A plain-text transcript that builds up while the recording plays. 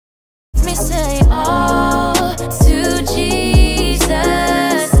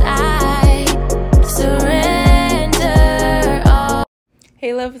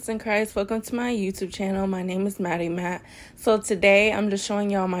Hey lovers in Christ, welcome to my YouTube channel. My name is Madi. So today I'm just showing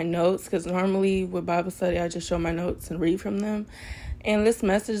y'all my notes because normally with Bible study I just show my notes and read from them. And this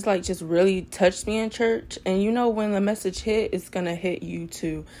message just really touched me in church. And you know when the message hit, it's going to hit you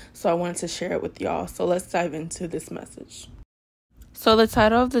too. So I wanted to share it with y'all. So let's dive into this message. So the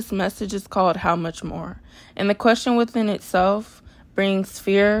title of this message is called How Much More? And the question within itself brings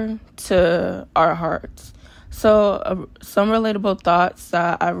fear to our hearts. So some relatable thoughts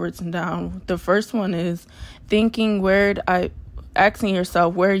that I've written down. The first one is asking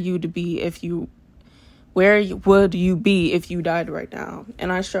yourself where would you be if you died right now?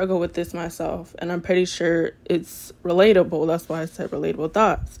 And I struggle with this myself, and I'm pretty sure it's relatable. That's why I said relatable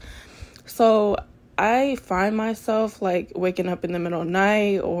thoughts. So I find myself waking up in the middle of the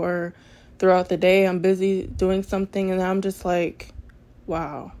night or throughout the day. I'm busy doing something, and I'm just like,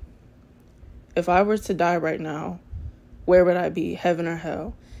 wow. If I were to die right now, where would I be, heaven or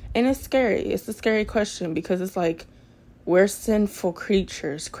hell? And it's scary. It's a scary question because it's we're sinful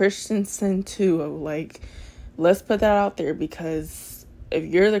creatures. Christians sin too. Let's put that out there, because if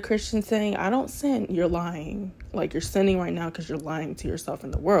you're the Christian saying, I don't sin, you're lying. You're sinning right now because you're lying to yourself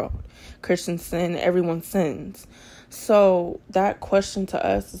and the world. Christians sin, everyone sins. So that question to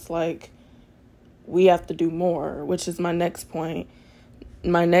us is we have to do more, which is my next point.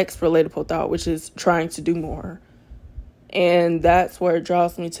 My next relatable thought, which is trying to do more. And that's where it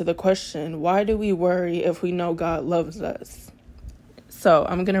draws me to the question, why do we worry if we know God loves us? So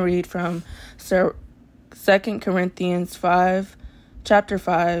I'm going to read from 2 Corinthians chapter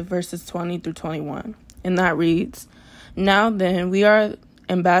 5, verses 20 through 21. And that reads, Now then, we are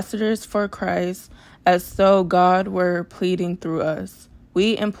ambassadors for Christ, as though God were pleading through us.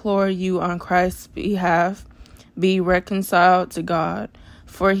 We implore you on Christ's behalf, be reconciled to God.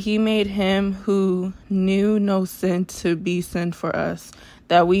 For he made him who knew no sin to be sin for us,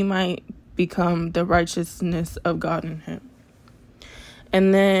 that we might become the righteousness of God in him.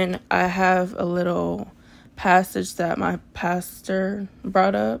 And then I have a little passage that my pastor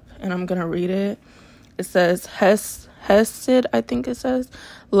brought up, and I'm going to read it. It says, Hesed, I think it says,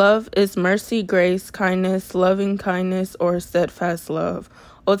 love is mercy, grace, kindness, loving kindness, or steadfast love.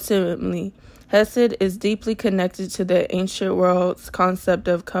 Ultimately, Hesed is deeply connected to the ancient world's concept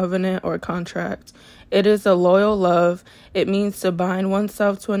of covenant or contract. It is a loyal love. It means to bind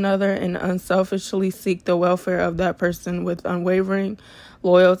oneself to another and unselfishly seek the welfare of that person with unwavering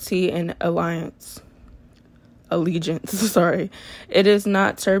loyalty and allegiance. It is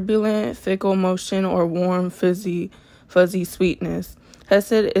not turbulent, fickle motion or warm, fuzzy sweetness.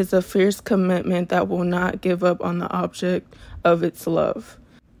 Hesed is a fierce commitment that will not give up on the object of its love.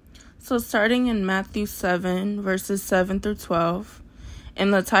 So starting in Matthew 7, verses 7 through 12,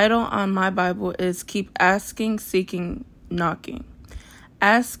 and the title on my Bible is Keep Asking, Seeking, Knocking.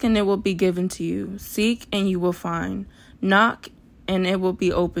 Ask and it will be given to you. Seek and you will find. Knock and it will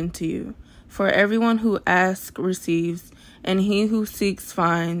be open to you. For everyone who asks receives, and he who seeks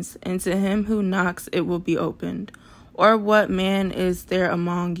finds, and to him who knocks it will be opened. Or what man is there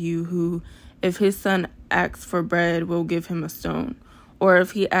among you who, if his son asks for bread, will give him a stone? Or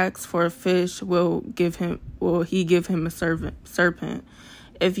if he asks for a fish, will he give him a serpent?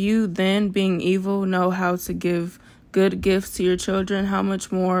 If you then, being evil, know how to give good gifts to your children, how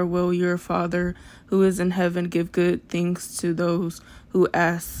much more will your Father who is in heaven give good things to those who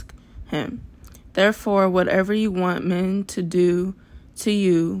ask him? Therefore, whatever you want men to do to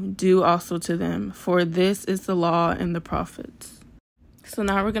you, do also to them, for this is the law and the prophets. So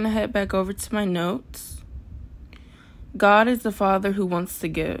now we're going to head back over to my notes. God is the Father who wants to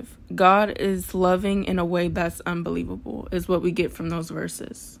give. God is loving in a way that's unbelievable, is what we get from those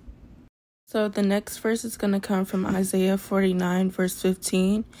verses. So the next verse is going to come from Isaiah 49, verse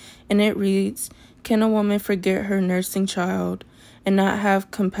 15, and it reads, Can a woman forget her nursing child and not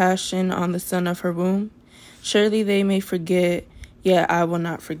have compassion on the son of her womb? Surely they may forget, yet I will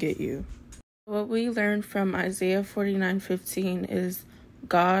not forget you. What we learned from Isaiah 49:15 is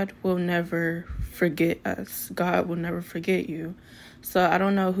God will never forget us. God will never forget you. So I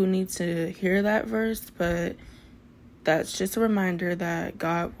don't know who needs to hear that verse, but that's just a reminder that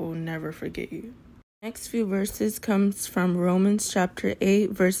God will never forget you. Next few verses comes from Romans chapter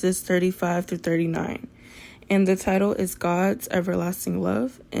 8, verses 35 through 39. And the title is God's Everlasting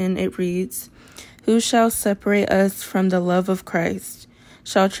Love. And it reads, Who shall separate us from the love of Christ?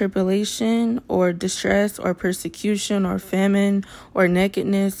 Shall tribulation or distress or persecution or famine or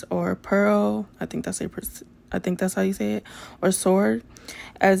nakedness or peril, I think that's how you say it, or sword,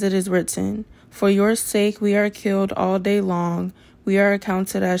 as it is written, For your sake we are killed all day long, we are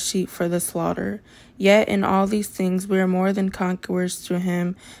accounted as sheep for the slaughter. Yet in all these things we are more than conquerors through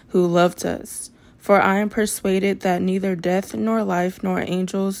him who loved us. For I am persuaded that neither death nor life, nor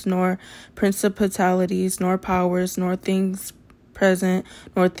angels, nor principalities, nor powers, nor things present,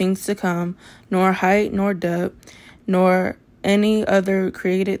 nor things to come, nor height, nor depth, nor any other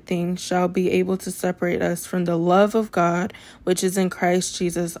created thing shall be able to separate us from the love of God, which is in Christ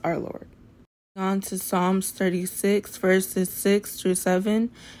Jesus our Lord. On to Psalms 36, verses 6 through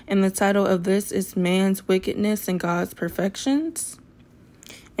 7, and the title of this is Man's Wickedness and God's Perfections.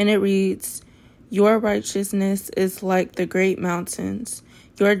 And it reads, Your righteousness is like the great mountains.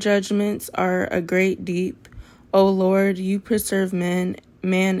 Your judgments are a great deep. O Lord, you preserve man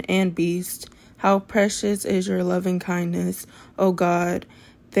and beast. How precious is your loving kindness, O God.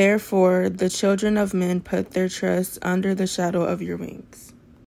 Therefore, the children of men put their trust under the shadow of your wings.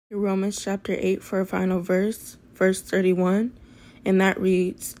 Romans chapter 8 for a final verse 31, and that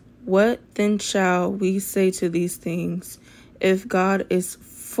reads, What then shall we say to these things? If God is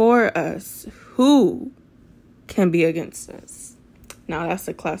for us, who can be against us? Now that's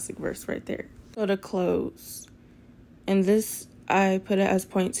a classic verse right there. So to close, and this I put it as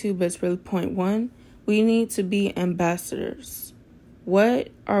point 2, but it's really point 1. We need to be ambassadors.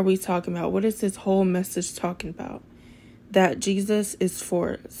 What are we talking about? What is this whole message talking about? That Jesus is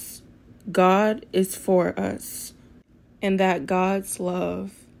for us. God is for us. And that God's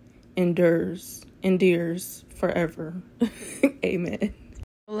love endures forever. Amen.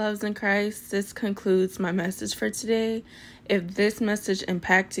 Loves in Christ, this concludes my message for today. If this message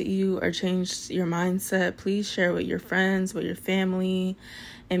impacted you or changed your mindset, please share with your friends, with your family,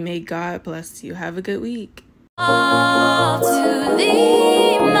 and may God bless you. Have a good week. All to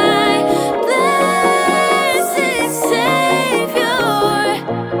thee, my